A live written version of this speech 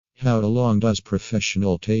How long does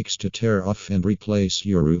professional takes to tear off and replace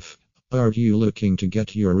your roof? Are you looking to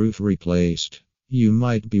get your roof replaced? You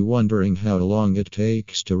might be wondering how long it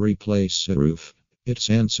takes to replace a roof.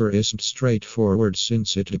 Its answer isn't straightforward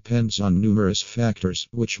since it depends on numerous factors,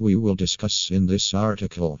 which we will discuss in this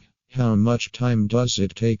article. How much time does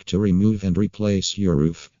it take to remove and replace your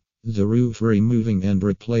roof? The roof removing and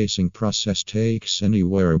replacing process takes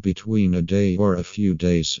anywhere between a day or a few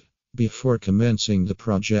days. Before commencing the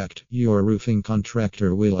project, your roofing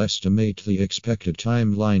contractor will estimate the expected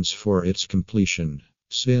timelines for its completion.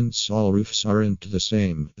 Since all roofs aren't the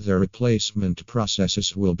same, their replacement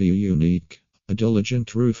processes will be unique. A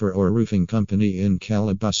diligent roofer or roofing company in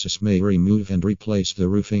Calabasas may remove and replace the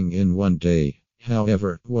roofing in one day.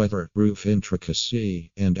 However, weather, roof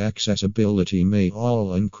intricacy, and accessibility may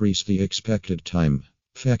all increase the expected time.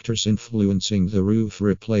 Factors influencing the roof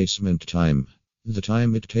replacement time. The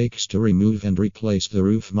time it takes to remove and replace the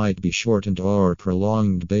roof might be shortened or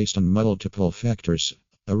prolonged based on multiple factors.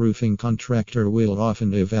 A roofing contractor will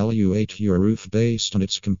often evaluate your roof based on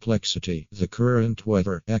its complexity, the current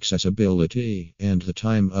weather, accessibility, and the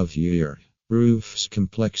time of year. Roof's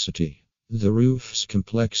complexity. The roof's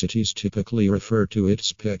complexities typically refer to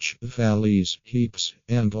its pitch, valleys, heaps,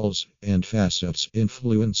 angles, and facets,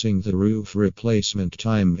 influencing the roof replacement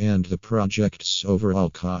time and the project's overall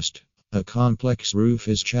cost. A complex roof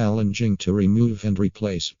is challenging to remove and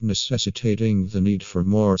replace, necessitating the need for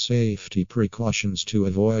more safety precautions to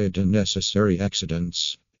avoid unnecessary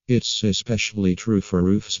accidents. It's especially true for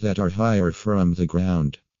roofs that are higher from the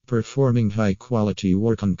ground. Performing high-quality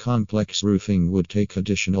work on complex roofing would take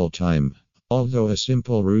additional time. Although a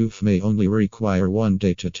simple roof may only require 1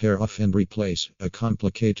 day to tear off and replace, a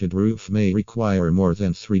complicated roof may require more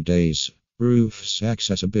than 3 days. Roof's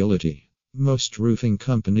accessibility. Most roofing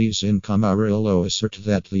companies in Camarillo assert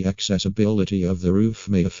that the accessibility of the roof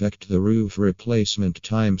may affect the roof replacement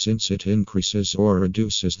time since it increases or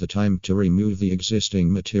reduces the time to remove the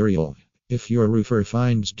existing material. If your roofer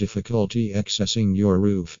finds difficulty accessing your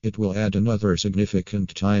roof, it will add another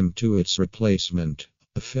significant time to its replacement.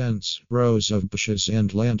 A fence, rows of bushes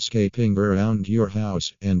and landscaping around your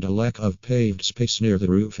house, and a lack of paved space near the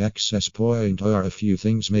roof access point are a few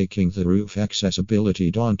things making the roof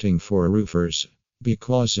accessibility daunting for roofers.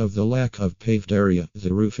 Because of the lack of paved area,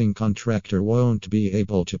 the roofing contractor won't be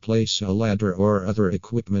able to place a ladder or other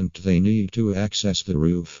equipment they need to access the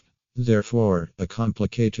roof. Therefore, a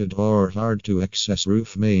complicated or hard-to-access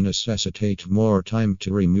roof may necessitate more time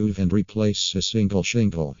to remove and replace a single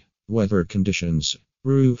shingle. Weather conditions.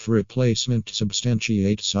 Roof replacement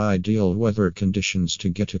substantiates ideal weather conditions to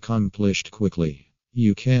get accomplished quickly.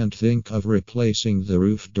 You can't think of replacing the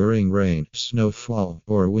roof during rain, snowfall,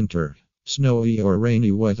 or winter. Snowy or rainy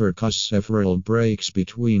weather causes several breaks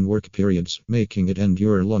between work periods, making it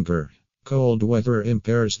endure longer. Cold weather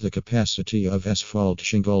impairs the capacity of asphalt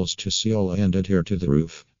shingles to seal and adhere to the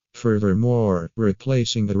roof. Furthermore,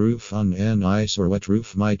 replacing the roof on an ice or wet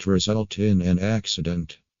roof might result in an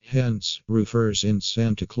accident. Hence, roofers in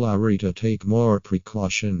Santa Clarita take more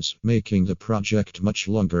precautions, making the project much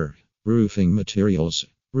longer. Roofing materials.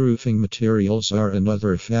 Roofing materials are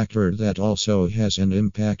another factor that also has an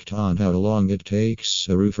impact on how long it takes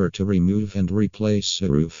a roofer to remove and replace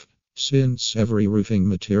a roof. Since every roofing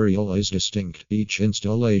material is distinct, each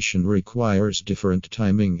installation requires different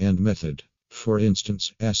timing and method. For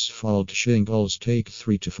instance, asphalt shingles take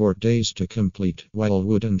 3 to 4 days to complete, while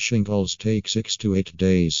wooden shingles take 6 to 8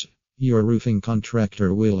 days. Your roofing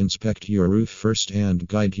contractor will inspect your roof first and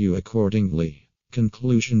guide you accordingly.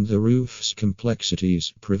 Conclusion. The roof's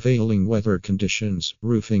complexities, prevailing weather conditions,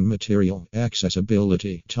 roofing material,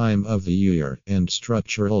 accessibility, time of the year, and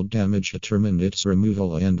structural damage determine its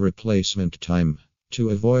removal and replacement time.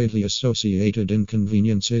 To avoid the associated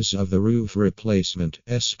inconveniences of the roof replacement,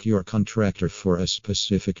 ask your contractor for a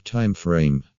specific time frame.